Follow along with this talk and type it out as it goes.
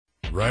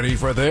Ready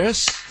for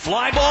this?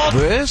 Fly ball.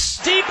 This?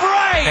 Deep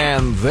right.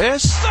 And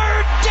this?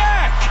 Third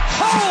deck.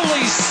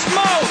 Holy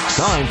smokes.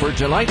 Time for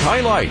tonight's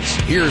highlights.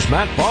 Here's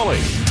Matt Pauley.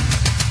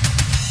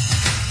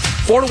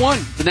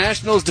 4-1. The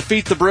Nationals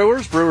defeat the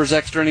Brewers. Brewers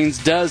extra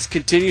innings does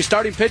continue.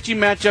 Starting pitching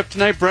matchup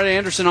tonight. Brett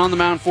Anderson on the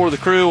mound for the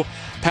Crew.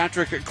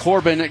 Patrick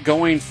Corbin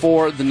going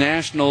for the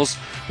Nationals.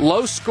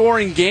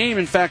 Low-scoring game.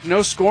 In fact,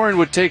 no scoring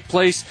would take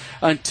place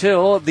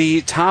until the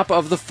top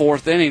of the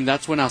fourth inning.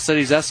 That's when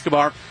Alcides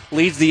Escobar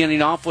leads the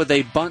inning off with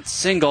a bunt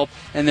single,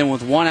 and then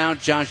with one out,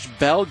 Josh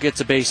Bell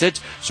gets a base hit.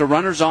 So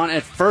runners on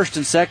at first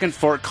and second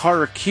for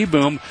Carter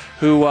Kieboom,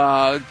 who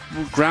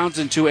grounds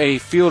into a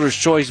fielder's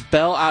choice.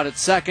 Bell out at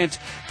second.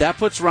 That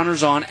puts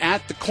runners on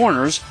at the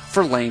corners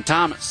for Lane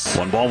Thomas.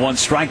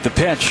 1-1 the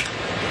pitch.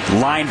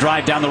 Line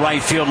drive down the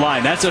right field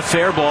line. That's a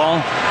fair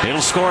ball.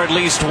 It'll score at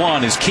least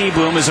one as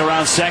Kieboom is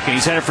around second.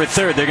 He's headed for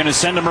third. They're going to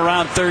send him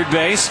around third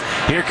base.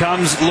 Here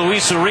comes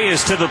Luis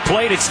Arias to the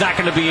plate. It's not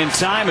going to be in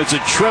time. It's a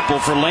triple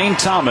for Lane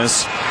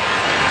Thomas.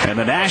 And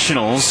the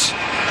Nationals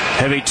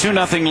have a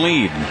 2-0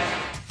 lead.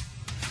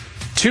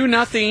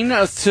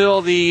 2-0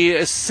 until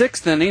the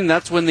sixth inning.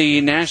 That's when the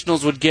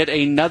Nationals would get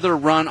another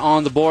run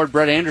on the board.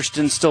 Brett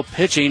Anderson still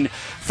pitching.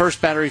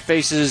 First batter he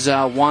faces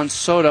Juan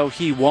Soto.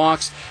 He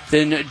walks.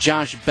 Then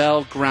Josh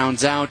Bell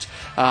grounds out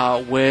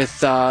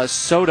with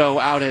Soto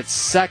out at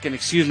second.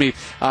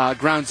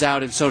 Grounds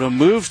out and Soto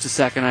moves to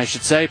second, I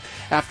should say.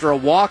 After a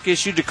walk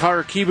issued to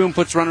Carter Kieboom,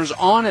 puts runners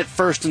on at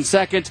first and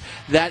second.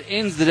 That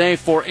ends the day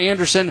for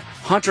Anderson.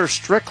 Hunter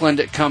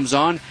Strickland comes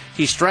on.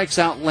 He strikes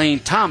out Lane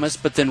Thomas,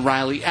 but then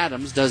Riley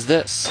Adams does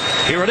this.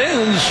 Here it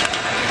is.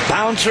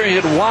 Bouncer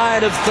hit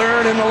wide of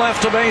third in the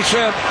left of base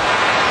hit.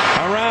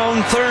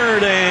 Around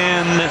third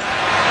and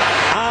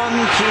on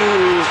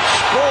to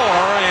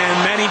score.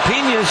 And Manny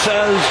Pena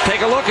says,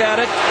 take a look at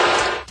it.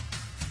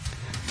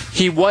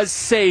 He was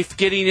safe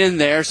getting in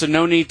there, so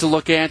no need to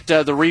look at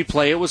the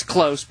replay. It was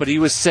close, but he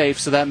was safe,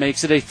 so that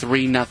makes it a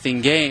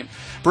 3-0 game.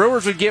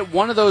 Brewers would get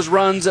one of those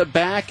runs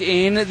back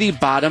in the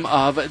bottom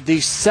of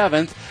the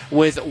seventh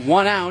with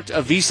one out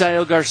of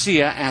Visael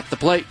Garcia at the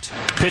plate.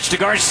 Pitch to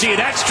Garcia.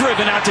 That's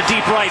driven out to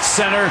deep right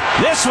center.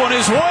 This one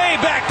is way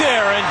back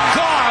there and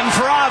gone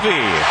for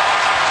Avi.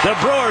 The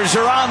Brewers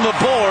are on the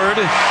board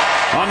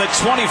on the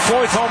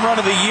 24th home run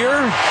of the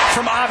year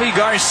from Avi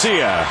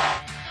Garcia.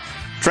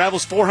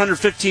 Travels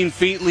 415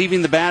 feet,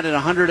 leaving the bat at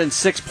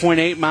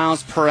 106.8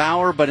 miles per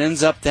hour, but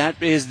ends up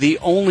that is the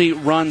only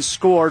run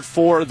scored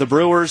for the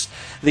Brewers.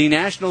 The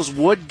Nationals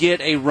would get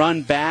a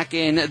run back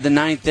in the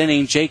ninth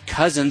inning. Jake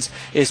Cousins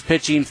is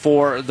pitching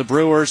for the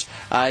Brewers.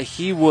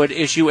 He would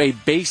issue a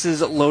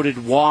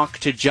bases-loaded walk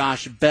to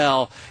Josh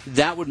Bell.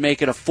 That would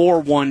make it a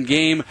 4-1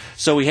 game.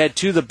 So we head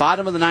to the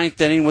bottom of the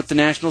ninth inning with the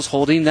Nationals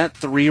holding that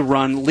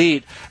 3-run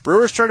lead.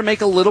 Brewers try to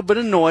make a little bit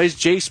of noise.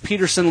 Jace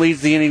Peterson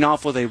leads the inning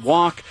off with a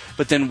walk,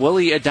 but then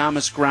Willie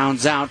Adames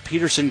grounds out.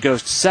 Peterson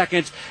goes to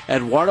second.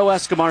 Eduardo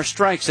Escobar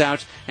strikes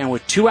out, and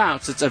with two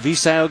outs, it's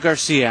Avisail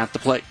Garcia at the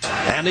plate.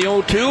 And the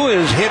 0-2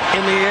 is hit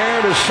in the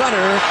air to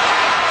center.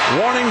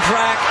 Warning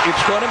track,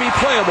 it's going to be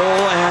playable,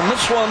 and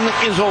this one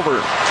is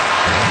over.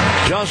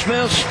 Just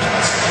missed.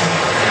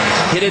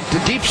 Hit it to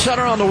deep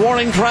center on the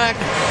warning track.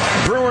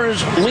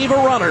 Brewers leave a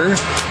runner.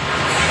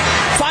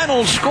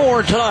 Final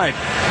score tonight.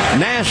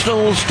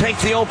 Nationals take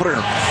the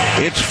opener.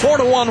 It's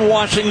 4-1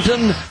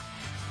 Washington.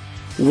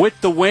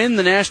 With the win,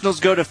 the Nationals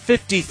go to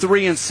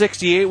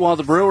 53-68, while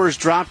the Brewers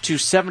drop to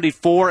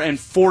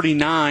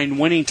 74-49.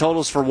 Winning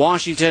totals for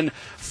Washington: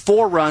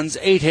 4 runs,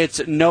 8 hits,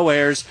 no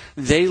errors.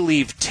 They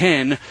leave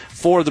 10.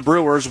 For the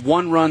Brewers,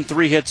 1 run,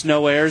 3 hits,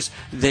 no errors.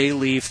 They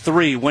leave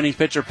 3. Winning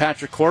pitcher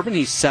Patrick Corbin,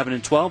 he's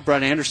 7-12.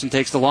 Brett Anderson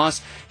takes the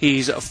loss.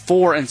 He's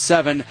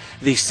 4-7.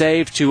 The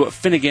save to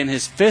Finnegan,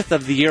 his 5th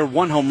of the year.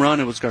 1 home run.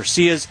 It was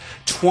Garcia's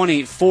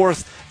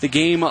 24th. The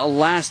game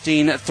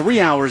lasting 3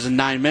 hours and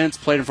 9 minutes,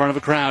 played in front of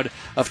a crowd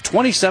of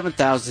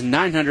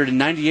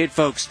 27,998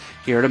 folks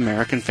here at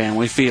American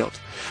Family Field.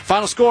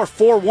 Final score,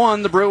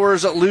 4-1. The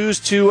Brewers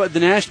lose to the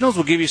Nationals.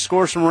 We'll give you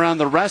scores from around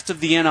the rest of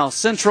the NL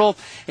Central,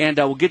 and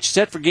we'll get you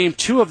set for Game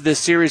 2 of this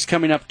series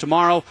coming up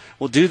tomorrow.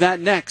 We'll do that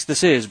next.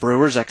 This is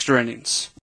Brewers Extra Innings.